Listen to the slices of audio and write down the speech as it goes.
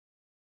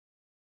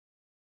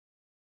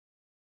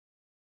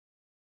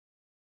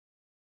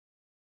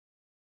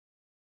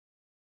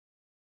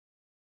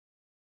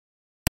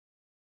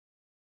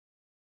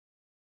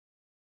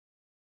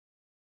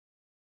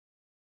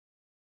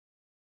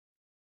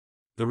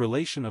The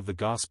relation of the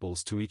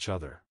Gospels to each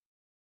other.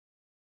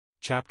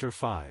 Chapter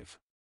 5.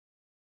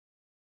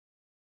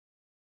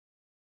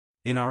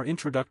 In our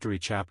introductory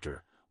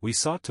chapter, we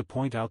sought to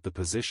point out the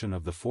position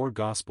of the four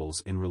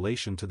Gospels in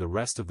relation to the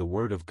rest of the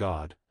Word of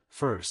God.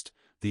 First,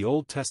 the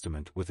Old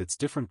Testament with its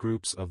different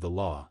groups of the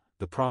Law,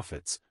 the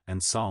Prophets,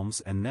 and Psalms,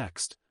 and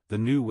next, the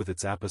New with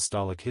its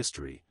apostolic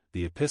history,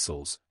 the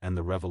Epistles, and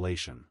the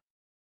Revelation.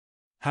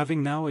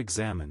 Having now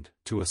examined,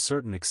 to a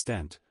certain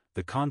extent,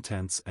 the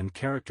contents and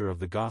character of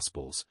the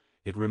Gospels,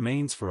 it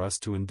remains for us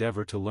to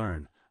endeavor to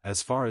learn,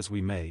 as far as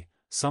we may,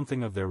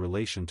 something of their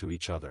relation to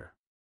each other.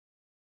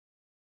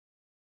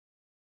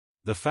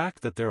 The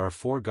fact that there are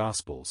four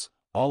Gospels,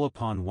 all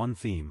upon one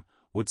theme,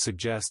 would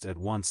suggest at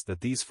once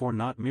that these four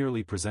not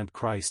merely present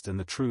Christ and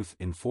the truth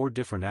in four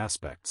different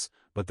aspects,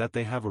 but that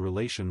they have a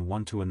relation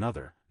one to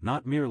another,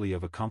 not merely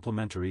of a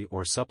complementary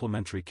or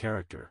supplementary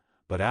character,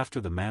 but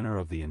after the manner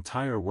of the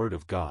entire Word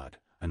of God,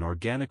 an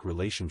organic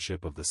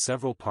relationship of the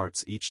several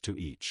parts each to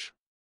each.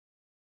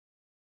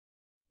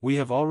 We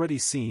have already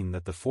seen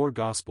that the four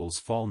Gospels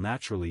fall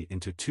naturally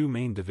into two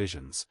main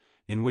divisions,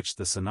 in which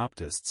the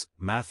synoptists,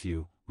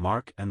 Matthew,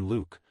 Mark and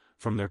Luke,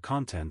 from their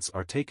contents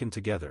are taken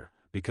together,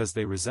 because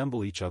they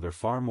resemble each other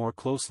far more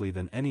closely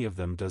than any of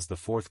them does the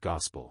fourth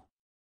Gospel.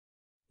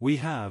 We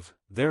have,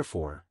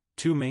 therefore,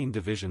 two main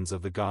divisions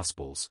of the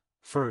Gospels: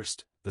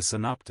 first, the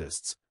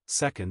synoptists;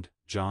 second,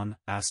 John,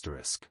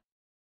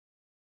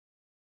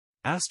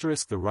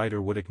 the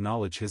writer would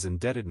acknowledge his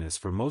indebtedness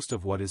for most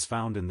of what is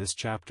found in this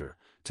chapter,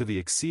 to the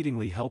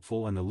exceedingly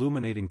helpful and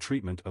illuminating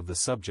treatment of the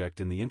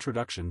subject in the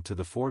introduction to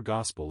the four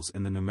Gospels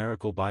in the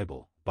Numerical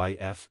Bible, by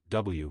F.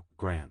 W.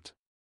 Grant.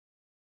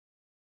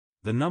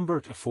 The number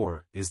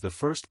 4 is the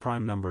first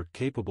prime number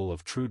capable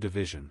of true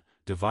division,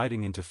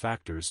 dividing into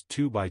factors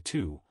 2 by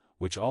 2,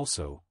 which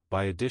also,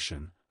 by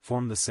addition,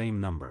 form the same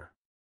number.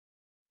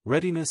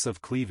 Readiness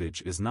of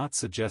cleavage is not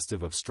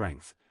suggestive of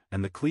strength,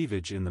 and the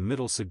cleavage in the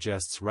middle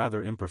suggests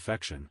rather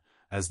imperfection,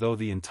 as though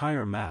the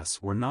entire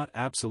mass were not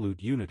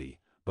absolute unity,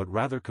 but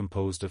rather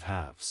composed of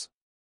halves.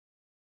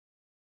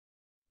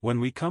 When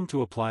we come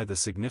to apply the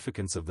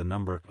significance of the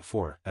number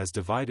 4 as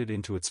divided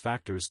into its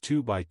factors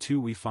 2 by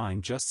 2, we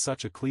find just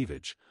such a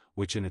cleavage,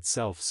 which in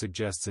itself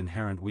suggests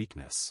inherent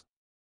weakness.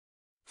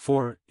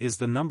 4 is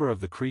the number of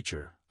the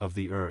creature, of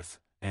the earth,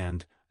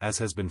 and, as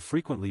has been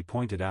frequently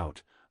pointed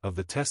out, of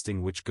the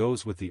testing which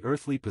goes with the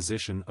earthly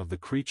position of the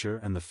creature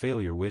and the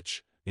failure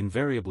which,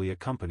 invariably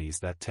accompanies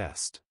that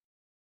test.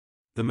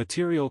 The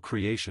material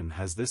creation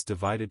has this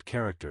divided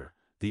character,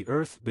 the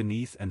earth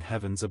beneath and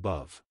heavens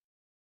above.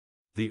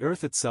 The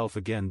earth itself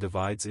again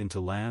divides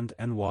into land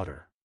and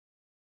water.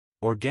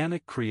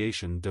 Organic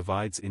creation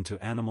divides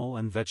into animal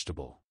and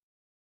vegetable.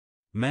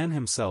 Man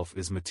himself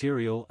is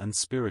material and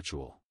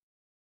spiritual.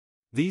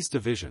 These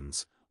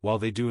divisions, while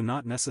they do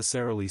not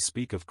necessarily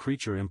speak of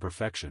creature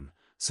imperfection,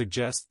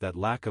 suggest that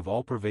lack of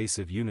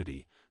all-pervasive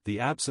unity, the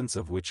absence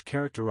of which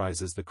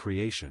characterizes the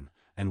creation,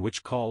 and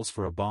which calls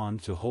for a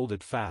bond to hold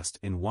it fast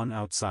in one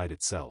outside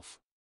itself.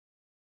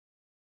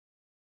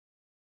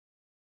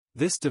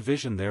 This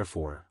division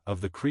therefore,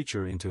 of the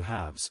creature into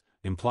halves,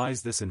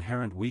 implies this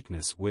inherent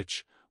weakness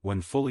which,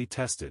 when fully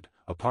tested,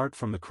 apart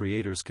from the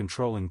Creator's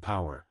controlling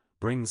power,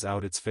 brings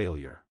out its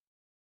failure.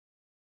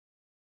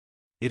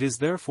 It is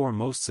therefore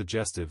most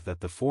suggestive that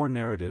the four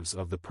narratives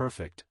of the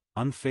perfect,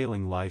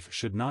 unfailing life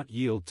should not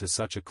yield to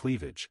such a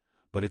cleavage,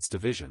 but its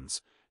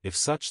divisions, if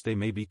such they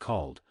may be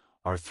called,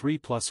 are 3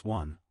 plus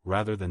 1,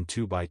 rather than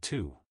 2 by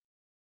 2.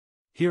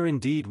 Here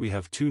indeed we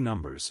have two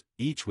numbers,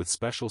 each with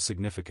special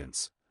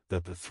significance,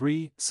 the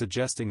 3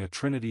 suggesting a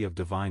trinity of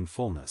divine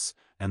fullness,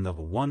 and the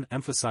 1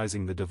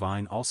 emphasizing the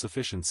divine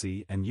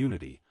all-sufficiency and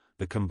unity,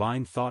 the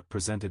combined thought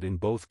presented in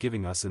both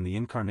giving us in the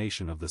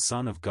incarnation of the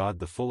Son of God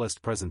the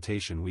fullest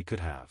presentation we could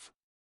have.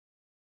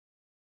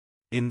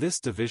 In this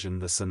division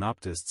the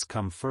synoptists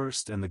come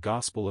first and the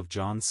Gospel of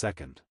John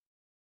second.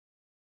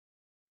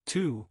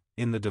 2,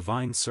 in the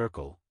divine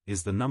circle,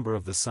 is the number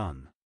of the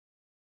Son.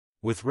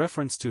 With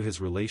reference to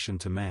his relation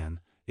to man,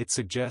 it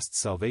suggests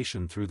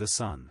salvation through the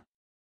Son.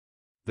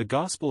 The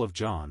Gospel of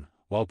John,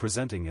 while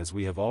presenting as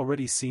we have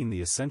already seen the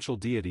essential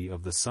deity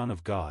of the Son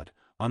of God,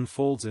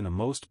 unfolds in a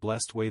most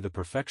blessed way the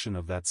perfection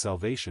of that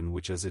salvation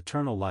which as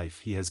eternal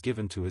life he has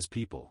given to his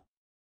people.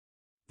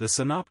 The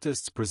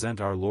synoptists present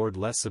our Lord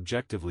less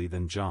subjectively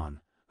than John,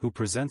 who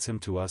presents him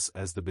to us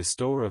as the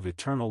bestower of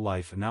eternal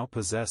life now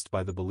possessed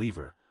by the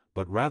believer,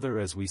 but rather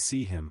as we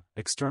see him,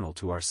 external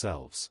to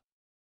ourselves.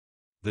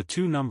 The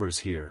two numbers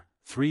here,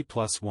 3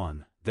 plus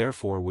 1,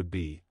 therefore would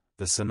be,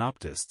 the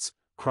synoptists,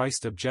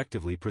 Christ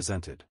objectively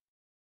presented.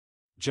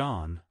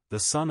 John, the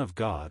Son of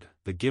God,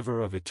 the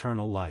giver of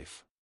eternal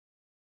life.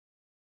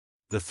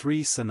 The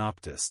three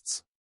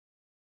synoptists.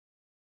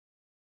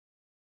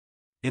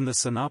 In the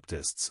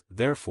synoptists,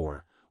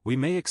 therefore, we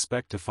may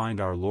expect to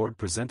find our Lord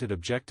presented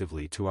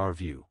objectively to our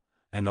view,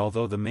 and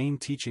although the main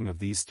teaching of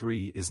these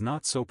three is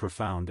not so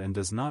profound and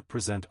does not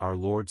present our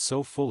Lord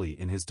so fully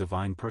in his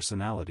divine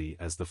personality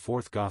as the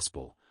fourth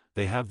Gospel,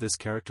 they have this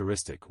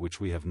characteristic which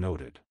we have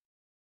noted.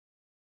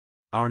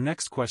 Our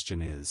next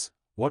question is,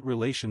 what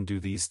relation do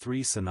these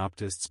three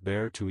synoptists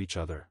bear to each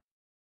other?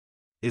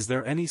 Is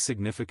there any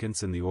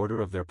significance in the order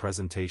of their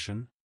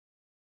presentation?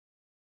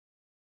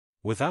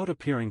 Without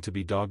appearing to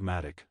be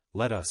dogmatic,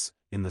 let us,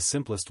 in the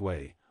simplest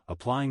way,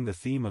 applying the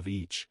theme of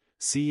each,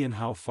 see in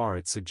how far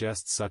it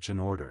suggests such an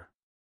order.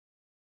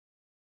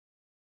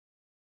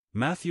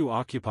 Matthew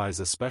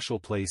occupies a special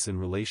place in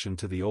relation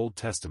to the Old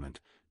Testament,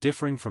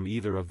 differing from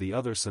either of the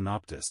other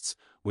synoptists,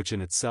 which in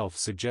itself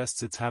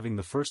suggests its having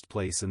the first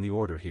place in the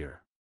order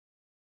here.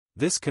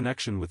 This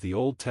connection with the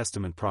Old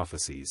Testament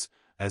prophecies,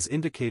 as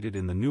indicated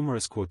in the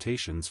numerous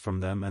quotations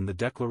from them and the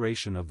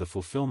declaration of the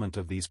fulfillment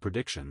of these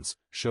predictions,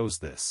 shows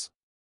this.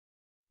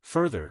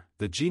 Further,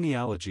 the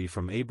genealogy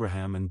from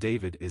Abraham and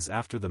David is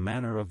after the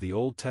manner of the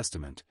Old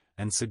Testament,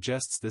 and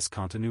suggests this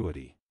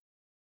continuity.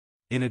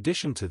 In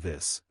addition to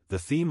this, the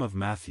theme of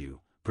Matthew,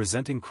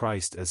 presenting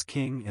Christ as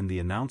King and the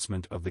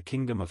announcement of the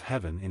kingdom of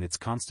heaven in its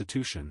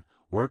constitution,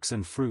 works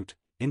and fruit,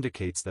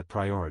 indicates that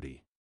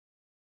priority.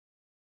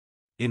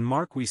 In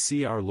Mark we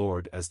see our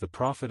Lord as the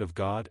prophet of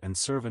God and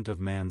servant of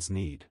man's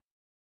need.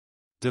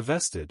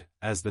 Divested,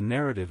 as the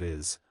narrative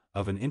is,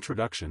 of an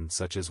introduction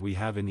such as we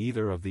have in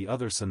either of the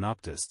other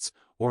synoptists,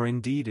 or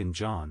indeed in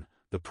John,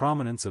 the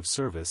prominence of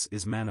service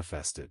is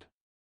manifested.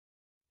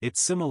 Its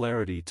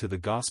similarity to the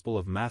Gospel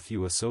of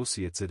Matthew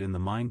associates it in the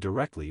mind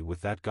directly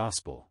with that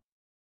Gospel.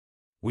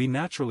 We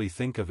naturally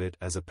think of it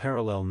as a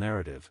parallel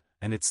narrative,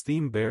 and its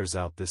theme bears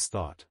out this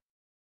thought.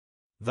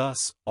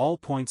 Thus, all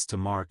points to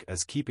Mark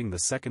as keeping the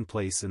second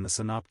place in the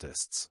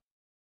synoptists.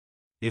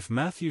 If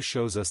Matthew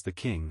shows us the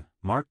king,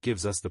 Mark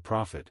gives us the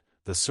prophet,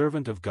 the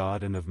servant of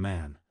God and of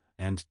man,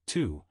 and,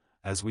 too,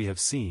 as we have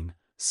seen,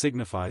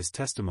 signifies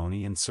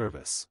testimony and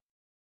service.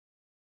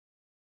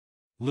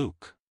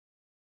 Luke.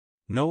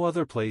 No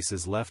other place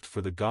is left for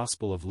the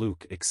Gospel of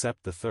Luke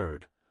except the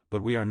third,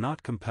 but we are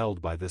not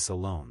compelled by this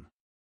alone.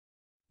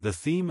 The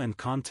theme and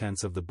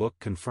contents of the book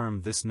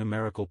confirm this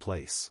numerical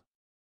place.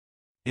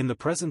 In the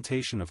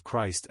presentation of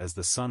Christ as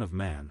the Son of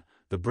Man,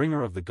 the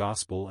bringer of the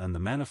gospel and the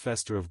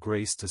manifester of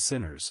grace to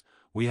sinners,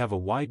 we have a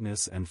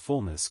wideness and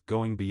fullness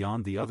going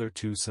beyond the other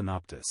two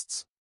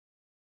synoptists.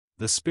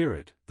 The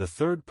Spirit, the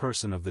third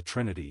person of the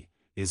Trinity,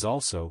 is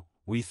also,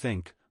 we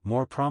think,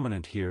 more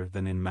prominent here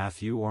than in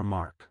Matthew or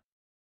Mark.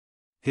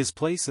 His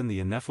place in the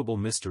ineffable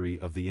mystery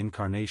of the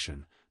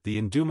Incarnation, the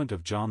endowment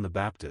of John the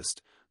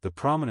Baptist, the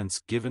prominence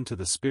given to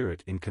the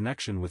Spirit in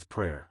connection with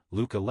prayer,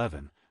 Luke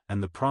 11,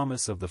 and the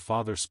promise of the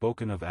Father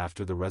spoken of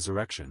after the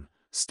resurrection,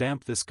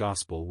 stamp this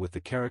gospel with the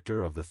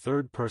character of the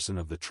third person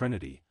of the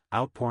Trinity,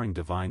 outpouring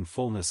divine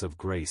fullness of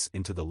grace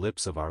into the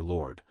lips of our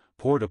Lord,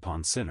 poured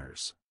upon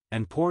sinners,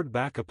 and poured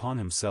back upon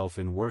himself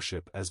in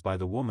worship as by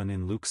the woman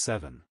in Luke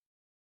 7.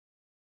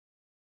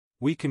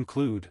 We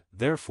conclude,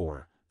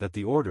 therefore, that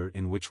the order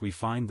in which we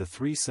find the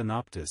three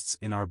synoptists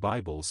in our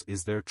Bibles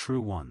is their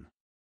true one.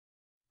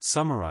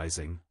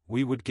 Summarizing,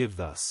 we would give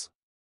thus.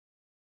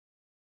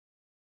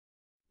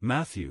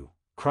 Matthew,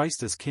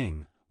 Christ as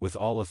King, with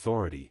all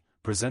authority,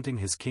 presenting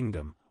his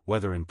kingdom,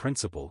 whether in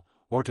principle,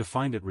 or to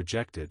find it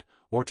rejected,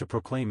 or to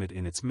proclaim it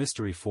in its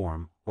mystery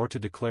form, or to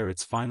declare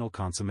its final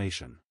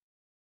consummation.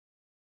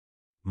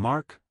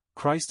 Mark,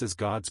 Christ as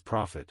God's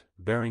prophet,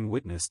 bearing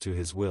witness to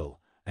his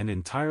will, and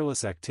in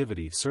tireless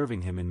activity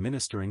serving him in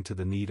ministering to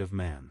the need of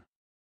man.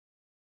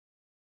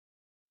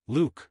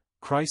 Luke,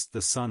 Christ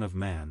the Son of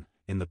Man,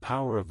 in the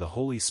power of the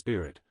Holy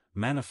Spirit,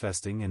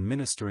 manifesting and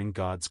ministering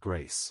God's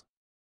grace.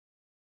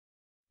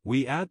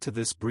 We add to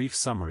this brief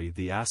summary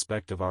the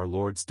aspect of our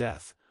Lord's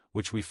death,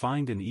 which we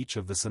find in each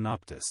of the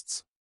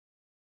synoptists.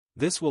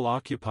 This will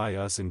occupy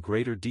us in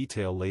greater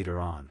detail later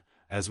on,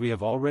 as we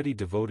have already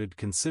devoted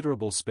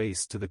considerable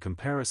space to the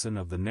comparison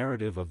of the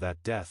narrative of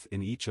that death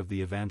in each of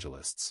the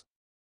evangelists.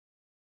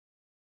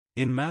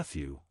 In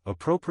Matthew,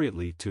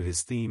 appropriately to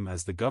his theme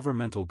as the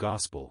governmental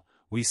gospel,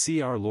 we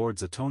see our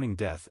Lord's atoning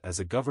death as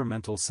a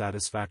governmental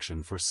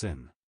satisfaction for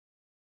sin.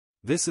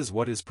 This is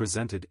what is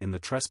presented in the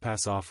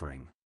trespass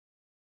offering.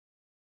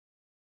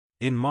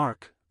 In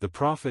Mark, the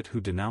prophet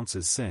who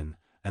denounces sin,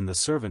 and the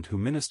servant who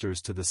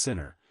ministers to the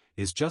sinner,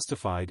 is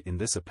justified in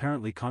this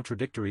apparently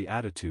contradictory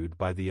attitude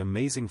by the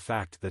amazing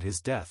fact that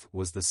his death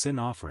was the sin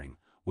offering,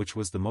 which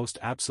was the most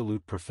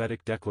absolute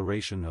prophetic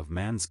declaration of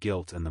man's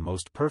guilt and the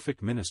most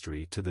perfect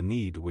ministry to the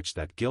need which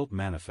that guilt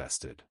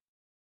manifested.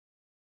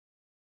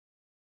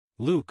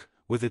 Luke,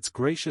 with its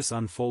gracious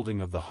unfolding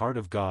of the heart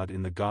of God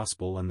in the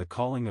gospel and the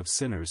calling of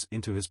sinners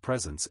into his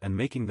presence and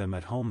making them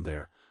at home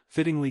there,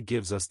 fittingly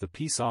gives us the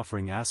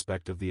peace-offering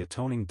aspect of the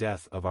atoning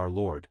death of our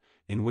Lord,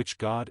 in which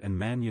God and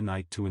man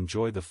unite to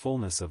enjoy the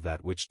fullness of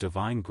that which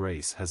divine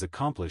grace has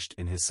accomplished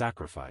in his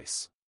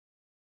sacrifice.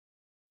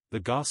 The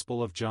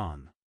Gospel of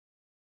John.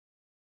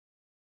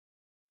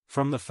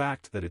 From the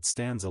fact that it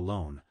stands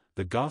alone,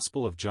 the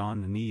Gospel of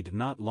John need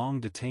not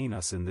long detain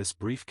us in this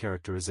brief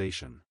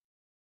characterization.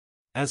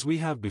 As we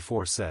have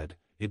before said,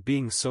 it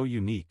being so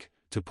unique,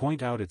 to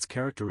point out its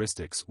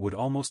characteristics would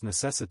almost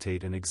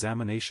necessitate an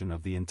examination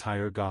of the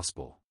entire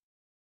Gospel.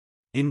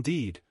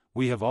 Indeed,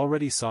 we have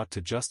already sought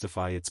to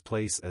justify its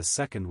place as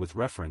second with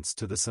reference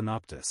to the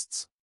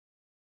synoptists.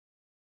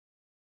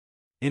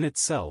 In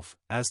itself,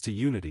 as to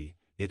unity,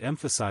 it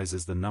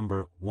emphasizes the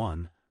number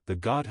 1, the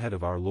Godhead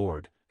of our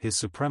Lord, His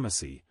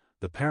supremacy,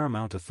 the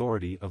paramount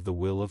authority of the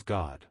will of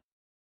God.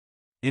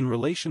 In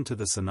relation to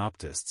the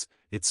Synoptists,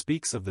 it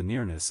speaks of the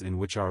nearness in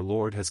which our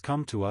Lord has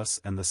come to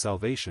us and the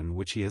salvation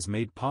which He has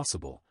made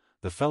possible,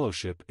 the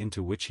fellowship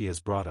into which He has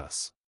brought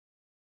us.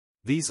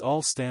 These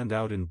all stand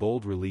out in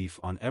bold relief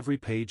on every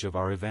page of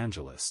our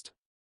evangelist.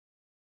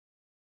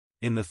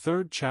 In the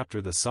 3rd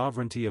chapter, the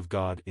sovereignty of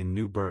God in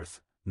new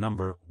birth,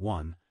 number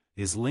 1,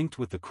 is linked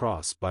with the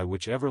cross by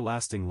which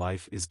everlasting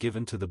life is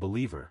given to the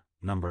believer,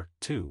 number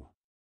 2.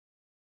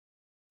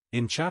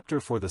 In chapter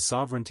 4, the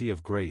sovereignty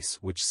of grace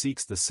which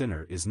seeks the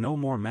sinner is no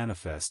more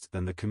manifest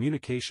than the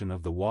communication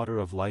of the water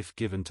of life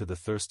given to the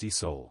thirsty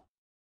soul.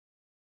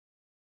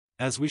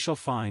 As we shall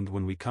find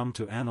when we come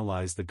to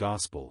analyze the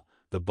Gospel,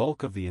 the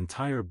bulk of the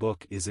entire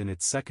book is in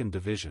its 2nd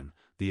division,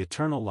 the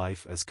eternal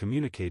life as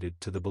communicated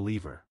to the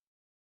believer.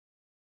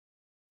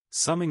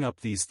 Summing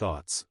up these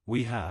thoughts,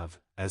 we have,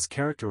 as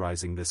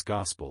characterizing this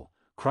Gospel,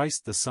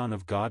 Christ the Son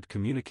of God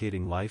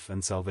communicating life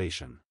and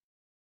salvation.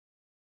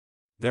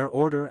 Their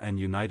order and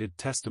united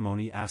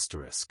testimony *.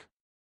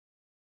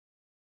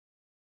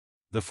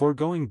 The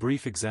foregoing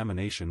brief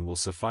examination will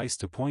suffice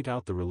to point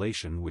out the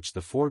relation which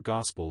the 4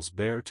 Gospels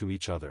bear to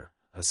each other,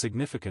 a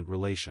significant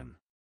relation.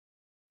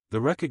 The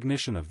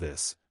recognition of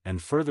this,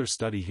 and further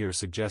study here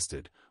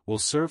suggested, will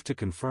serve to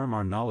confirm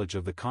our knowledge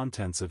of the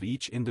contents of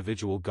each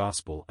individual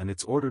Gospel and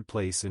its ordered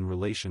place in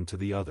relation to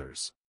the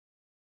others.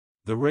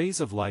 The rays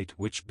of light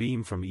which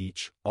beam from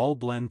each, all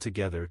blend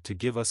together to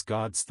give us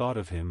God's thought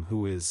of Him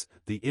who is,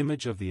 the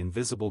image of the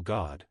invisible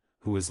God,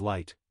 who is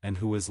light, and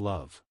who is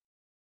love.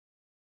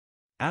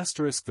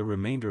 The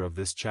remainder of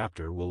this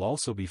chapter will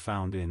also be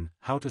found in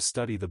How to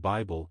Study the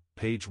Bible,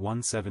 page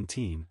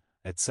 117,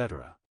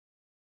 etc.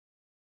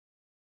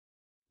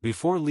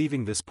 Before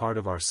leaving this part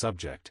of our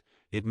subject,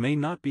 it may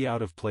not be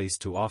out of place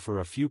to offer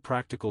a few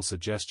practical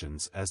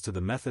suggestions as to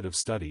the method of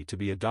study to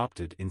be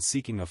adopted in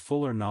seeking a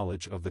fuller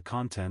knowledge of the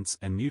contents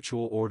and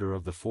mutual order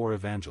of the 4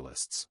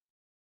 evangelists.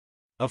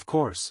 Of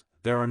course,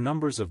 there are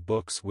numbers of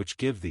books which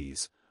give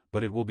these,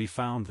 but it will be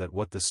found that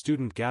what the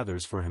student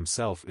gathers for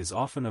himself is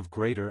often of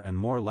greater and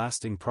more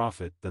lasting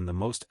profit than the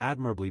most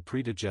admirably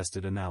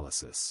predigested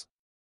analysis.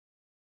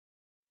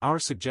 Our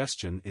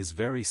suggestion is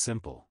very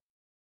simple.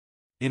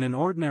 In an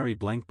ordinary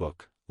blank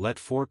book, let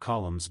 4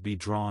 columns be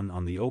drawn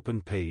on the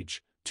open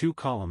page, 2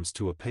 columns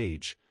to a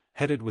page,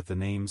 headed with the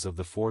names of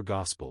the 4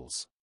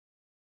 Gospels.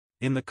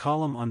 In the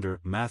column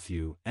under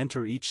Matthew,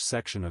 enter each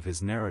section of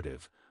his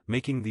narrative,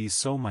 making these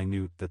so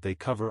minute that they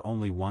cover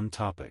only one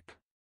topic.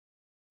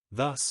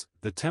 Thus,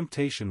 the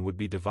temptation would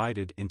be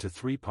divided into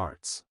 3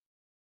 parts.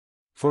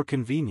 For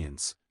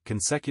convenience,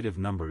 consecutive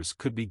numbers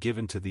could be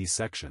given to these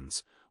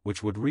sections,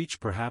 which would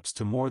reach perhaps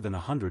to more than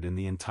 100 in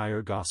the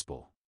entire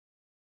Gospel.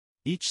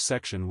 Each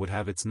section would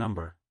have its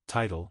number,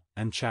 title,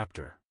 and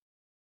chapter.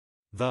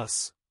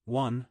 Thus,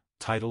 1.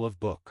 Title of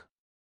book.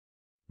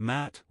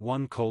 Matt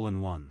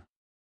 1:1.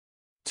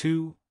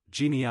 2.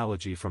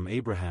 Genealogy from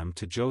Abraham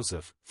to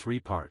Joseph, 3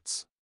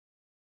 parts.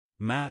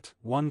 Matt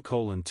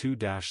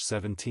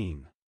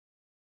 1:2-17.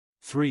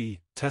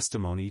 3.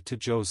 Testimony to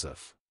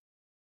Joseph.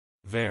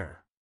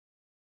 Ver.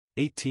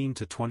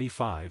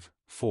 18-25,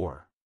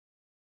 4.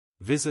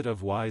 Visit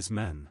of wise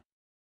men.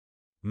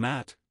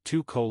 Matt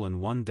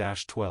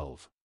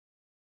 2:1-12.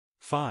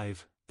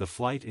 5. The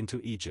flight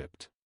into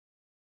Egypt.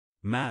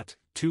 Matt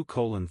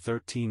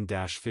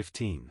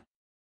 2:13-15.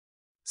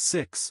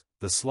 6.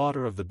 The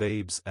slaughter of the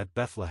babes at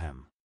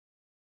Bethlehem.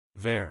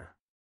 Ver.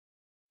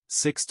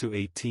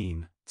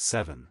 6-18,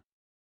 7.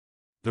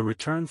 The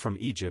return from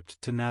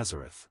Egypt to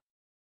Nazareth.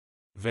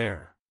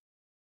 Ver.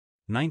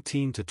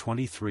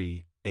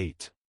 19-23,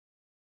 8.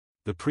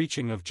 The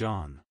preaching of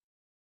John.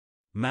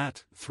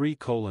 Matt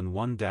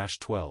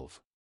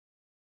 3:1-12.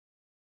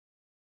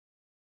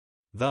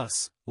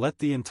 Thus, let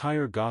the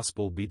entire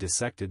Gospel be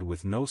dissected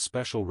with no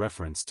special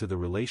reference to the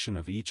relation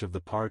of each of the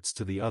parts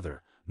to the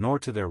other, nor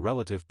to their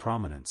relative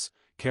prominence,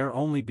 care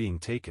only being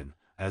taken,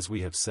 as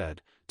we have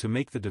said, to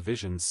make the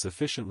divisions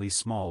sufficiently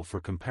small for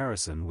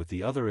comparison with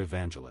the other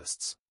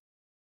evangelists.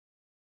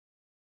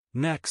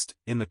 Next,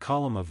 in the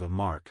column of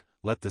Mark,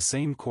 let the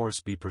same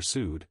course be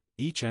pursued,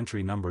 each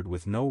entry numbered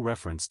with no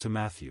reference to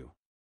Matthew.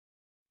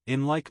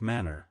 In like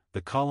manner,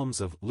 the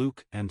columns of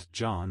Luke and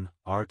John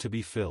are to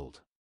be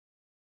filled.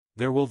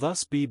 There will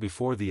thus be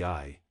before the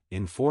eye,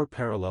 in 4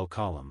 parallel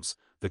columns,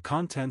 the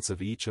contents of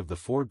each of the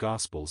 4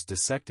 Gospels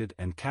dissected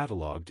and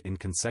catalogued in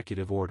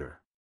consecutive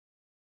order.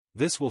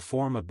 This will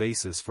form a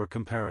basis for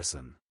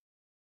comparison.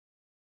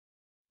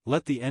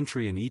 Let the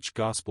entry in each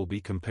Gospel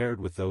be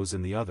compared with those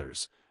in the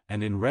others,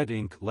 and in red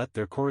ink let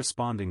their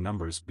corresponding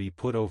numbers be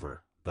put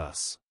over,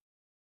 thus.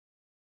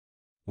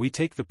 We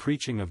take the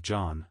preaching of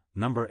John,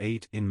 number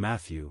 8 in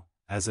Matthew,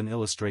 as an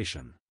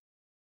illustration.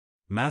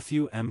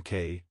 Matthew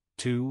Mk.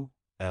 2,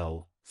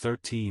 L.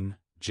 13,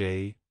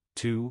 J.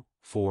 2,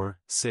 4,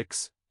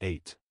 6,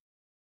 8.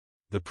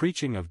 The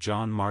preaching of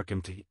John Mark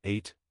Mt.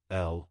 8,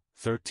 L.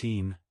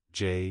 13,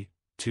 J.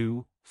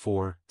 2,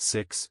 4,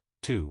 6,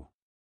 2.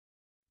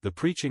 The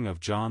preaching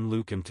of John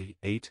Luke Mt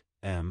 8,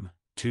 M,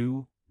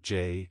 2,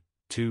 J,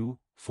 2,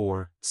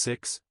 4,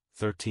 6,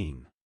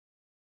 13.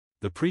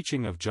 The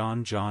preaching of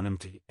John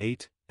Mt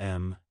 8,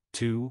 M,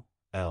 2,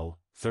 L,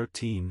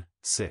 13,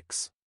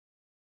 6.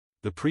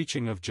 The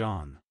preaching of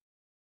John.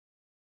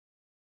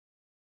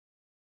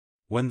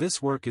 When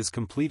this work is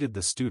completed,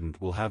 the student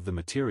will have the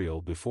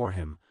material before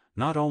him,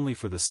 not only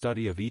for the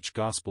study of each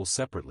gospel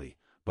separately,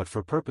 but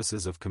for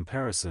purposes of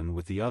comparison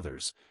with the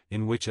others,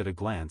 in which at a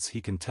glance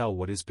he can tell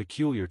what is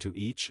peculiar to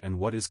each and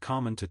what is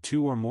common to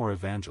two or more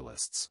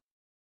evangelists.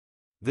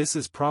 This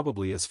is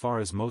probably as far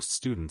as most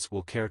students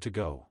will care to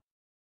go.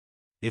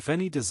 If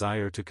any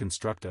desire to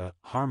construct a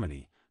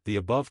harmony, the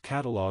above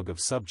catalogue of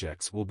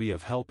subjects will be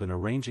of help in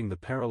arranging the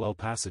parallel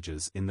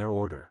passages in their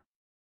order.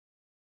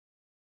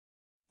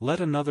 Let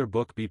another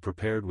book be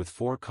prepared with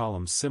 4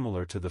 columns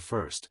similar to the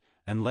first,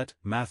 and let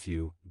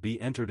Matthew be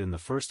entered in the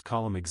first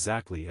column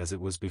exactly as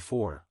it was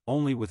before,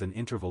 only with an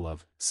interval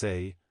of,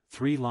 say,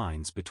 3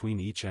 lines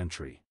between each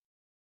entry.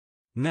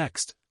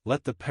 Next,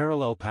 let the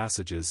parallel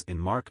passages in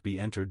Mark be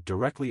entered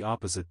directly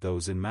opposite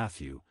those in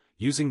Matthew,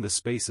 using the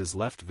spaces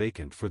left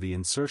vacant for the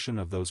insertion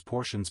of those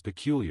portions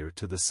peculiar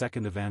to the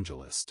second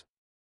evangelist.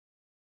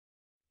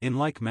 In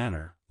like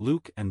manner,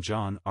 Luke and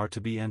John are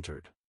to be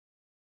entered.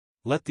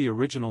 Let the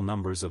original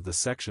numbers of the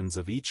sections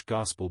of each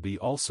gospel be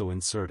also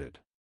inserted.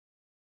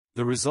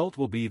 The result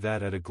will be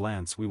that at a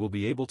glance we will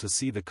be able to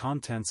see the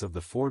contents of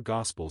the 4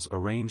 Gospels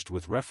arranged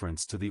with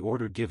reference to the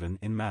order given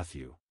in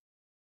Matthew.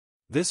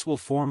 This will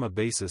form a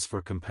basis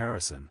for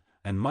comparison,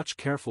 and much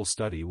careful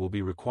study will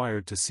be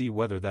required to see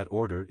whether that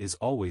order is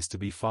always to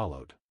be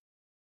followed.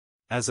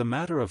 As a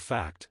matter of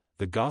fact,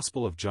 the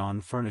Gospel of John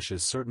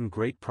furnishes certain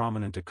great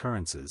prominent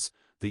occurrences,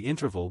 the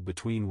interval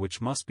between which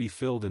must be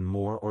filled in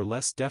more or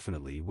less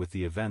definitely with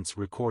the events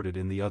recorded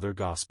in the other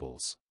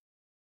Gospels.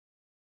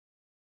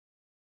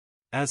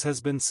 As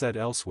has been said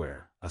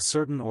elsewhere, a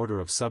certain order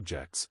of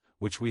subjects,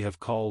 which we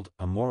have called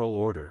a moral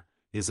order,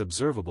 is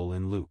observable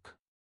in Luke.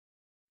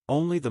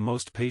 Only the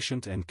most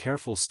patient and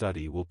careful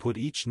study will put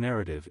each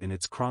narrative in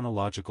its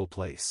chronological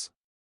place.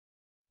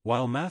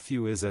 While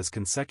Matthew is as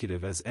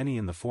consecutive as any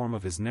in the form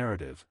of his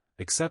narrative,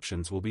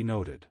 exceptions will be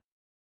noted.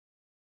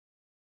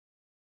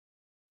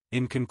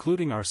 In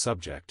concluding our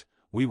subject,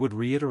 we would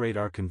reiterate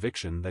our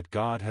conviction that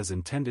God has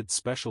intended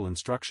special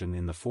instruction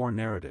in the 4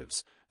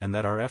 narratives, and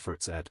that our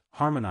efforts at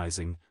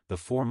harmonizing the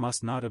 4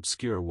 must not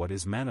obscure what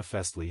is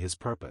manifestly His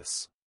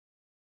purpose.